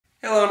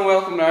Hello and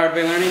welcome to RV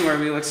Learning, where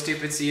we look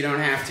stupid so you don't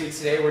have to.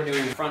 Today we're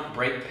doing front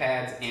brake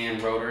pads and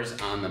rotors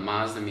on the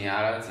Mazda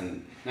Miata. It's a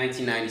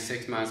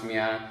 1996 Mazda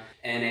Miata,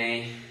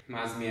 NA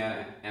Mazda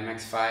Miata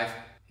MX-5.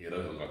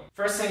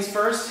 First things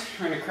first,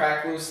 we're going to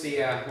crack loose the,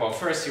 well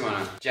first you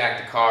want to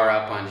jack the car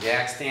up on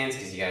jack stands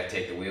because you got to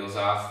take the wheels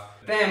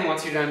off. Then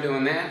once you're done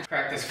doing that,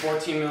 crack this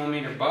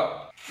 14mm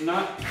butt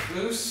nut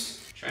loose.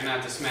 Try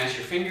not to smash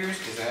your fingers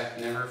because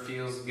that never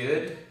feels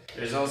good.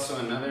 There's also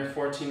another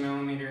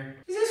 14mm.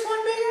 Is this one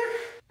bigger?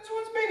 This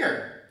one's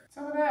bigger. What's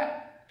up with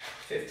that?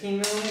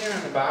 15mm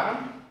on the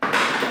bottom.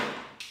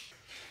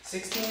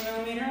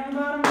 16mm on the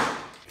bottom.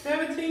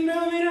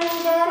 17mm on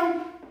the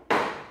bottom.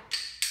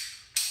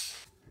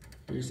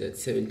 Where's that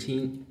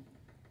 17?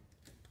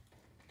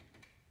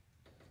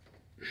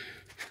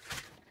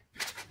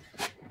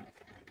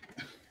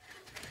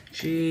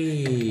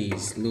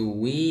 Jeez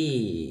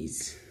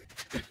Louise.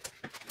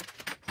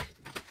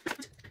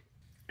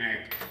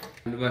 Alright,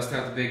 I'm gonna bust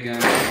out the big gun.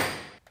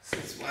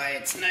 This is why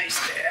it's nice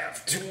to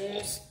have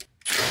tools.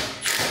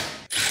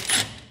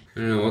 I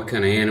don't know what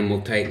kind of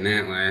animal tightened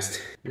that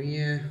last.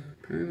 We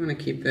probably want to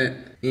keep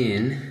that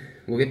in.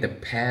 We'll get the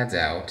pads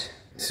out.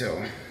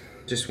 So,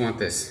 just want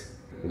this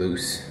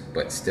loose,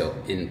 but still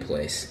in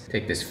place.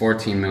 Take this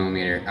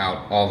 14mm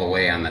out all the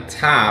way on the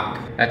top.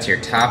 That's your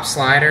top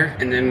slider.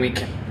 And then we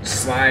can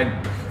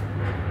slide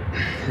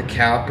the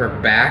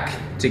caliper back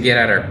to get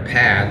at our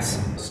pads.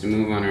 Just to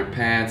move on our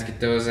pads, get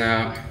those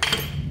out.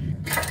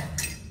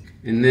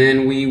 And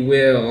then we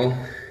will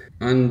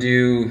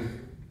undo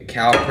the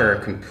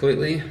caliper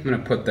completely. I'm gonna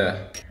put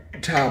the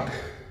top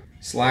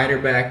slider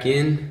back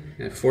in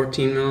at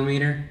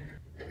 14mm.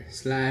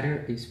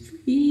 Slider is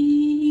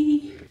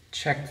free.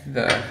 Check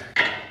the,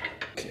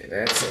 okay,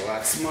 that's a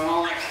lot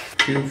smaller.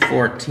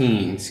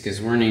 214s,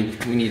 because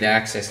we need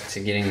access to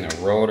getting the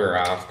rotor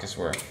off because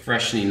we're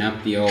freshening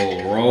up the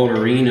old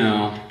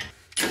Rotorino.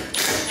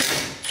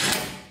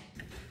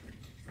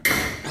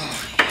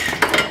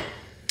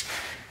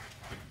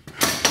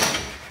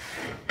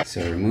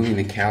 So removing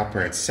the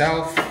caliper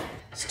itself,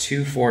 it's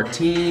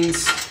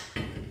 214s.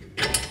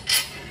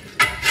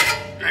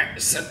 Alright,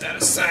 set that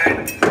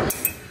aside.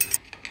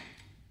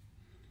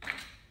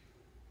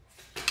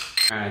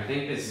 Alright, I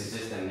think this is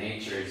just a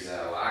nature's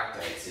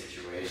Loctite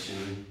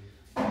situation.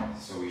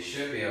 So we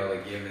should be able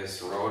to give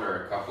this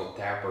rotor a couple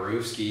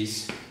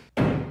taparooskies.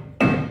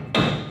 Yeah,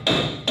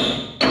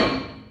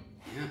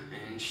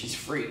 and she's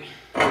free.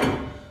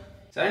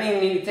 So I didn't even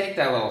need to take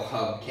that little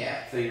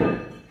hubcap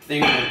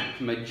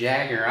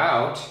majagger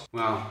out.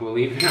 Well, we'll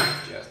leave it out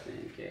just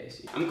in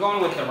case. I'm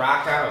going with the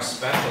rockauto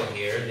special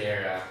here,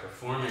 their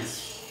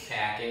performance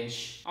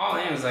package. All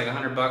in was like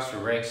 $100 for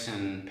brakes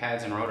and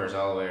pads and rotors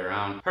all the way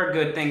around. Heard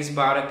good things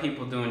about it.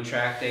 People doing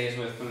track days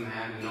with them,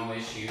 having no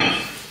issues.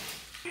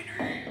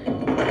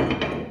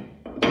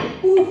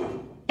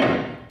 Woo.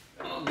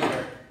 I'll get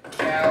our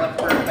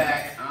caliper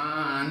back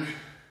on.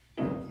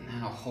 And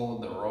that'll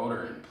hold the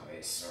rotor in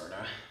place,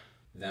 sorta.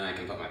 Then I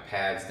can put my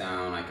pads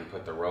down, I can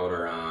put the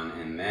rotor on,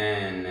 and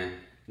then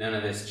none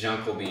of this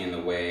junk will be in the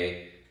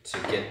way to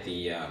get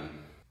the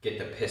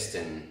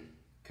piston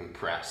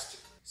compressed.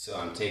 So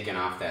I'm taking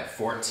off that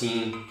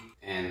 14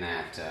 and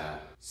that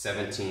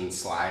 17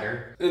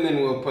 slider, and then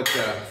we'll put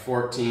the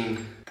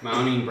 14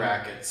 mounting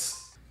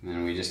brackets. And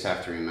then we just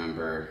have to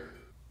remember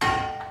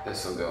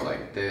this will go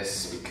like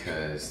this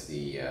because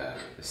the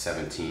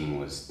 17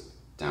 was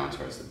down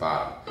towards the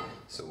bottom.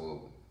 So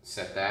we'll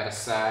set that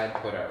aside,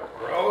 put our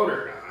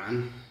rotor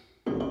on,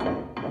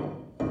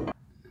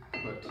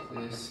 put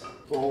this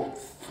bolt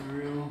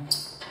through.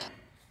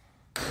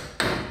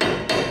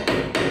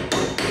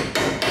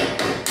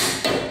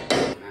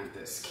 At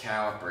this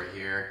caliper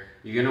here,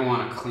 you're gonna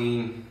want to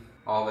clean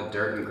all the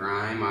dirt and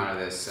grime out of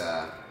this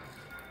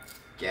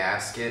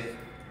gasket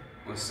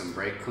with some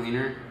brake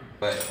cleaner.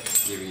 But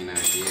to give you an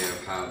idea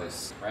of how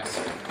this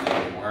compressor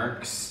thing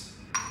works,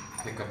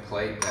 pick a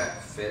plate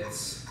that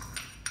fits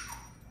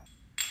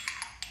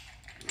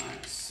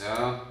like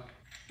so,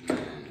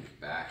 and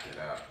back it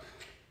up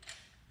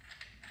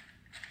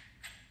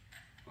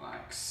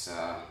like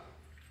so,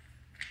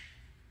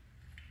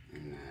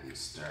 and then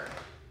start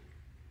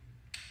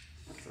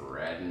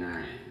threading her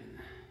in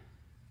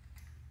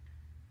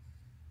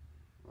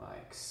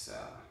like so.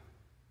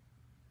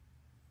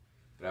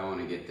 But I want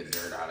to get the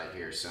dirt out of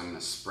here, so I'm going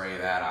to spray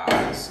that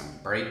off with some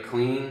brake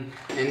clean,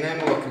 and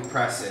then we'll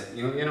compress it.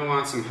 You're going to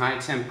want some high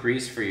temp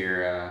grease for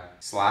your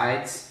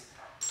slides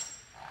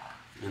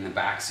and the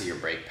backs of your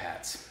brake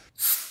pads.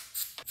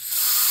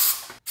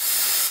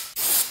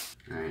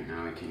 Alright,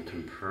 now we can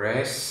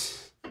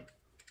compress.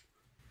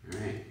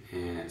 Alright,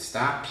 and it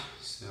stopped,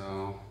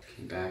 so we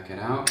can back it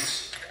out.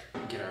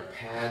 Get our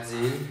pads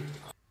in.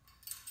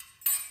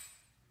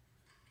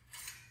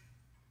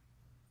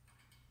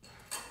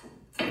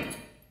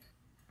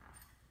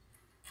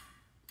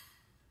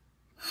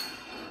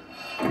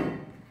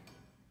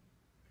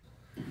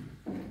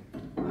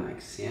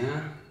 Like so,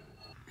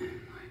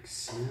 and like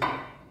so.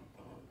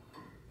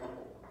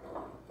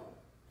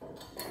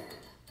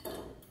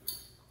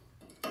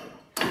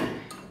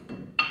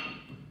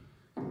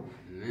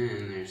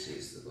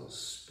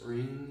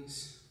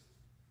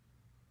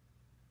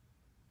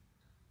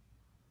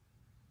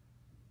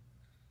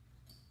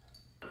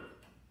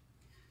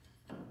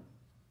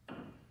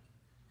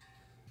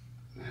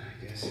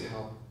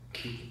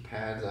 keep the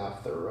pads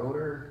off the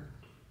rotor.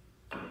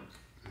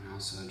 And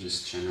also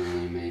just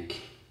generally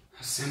make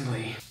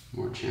assembly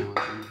more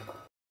challenging.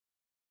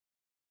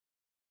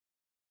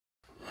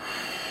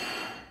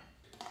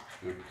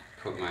 I'm gonna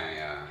put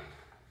my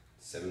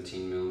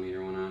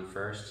 17mm one on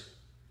first.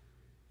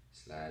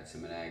 Slide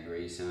some of that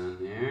grease on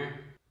there.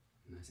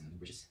 Nice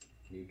and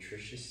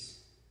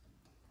nutritious.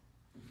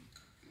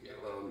 Get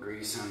a little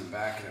grease on the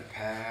back of the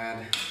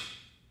pad.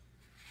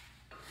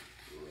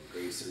 A little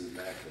grease on the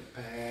back of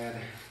the pad.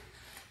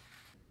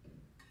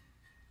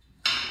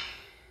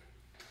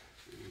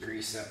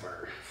 Grease up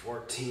our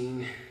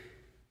 14.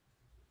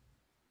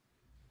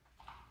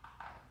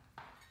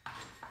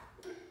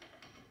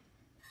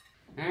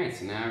 Alright,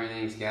 so now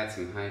everything's got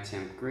some high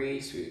temp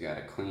grease. We've got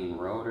a clean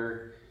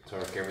rotor.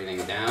 Torque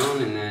everything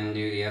down and then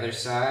do the other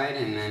side,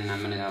 and then I'm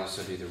going to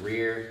also do the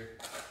rear.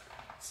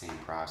 Same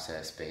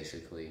process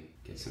basically.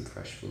 Get some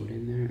fresh fluid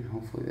in there and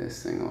hopefully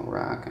this thing will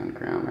rock on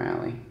Crown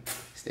Rally.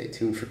 Stay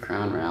tuned for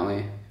Crown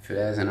Rally if it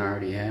hasn't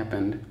already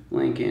happened.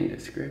 Link in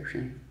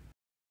description.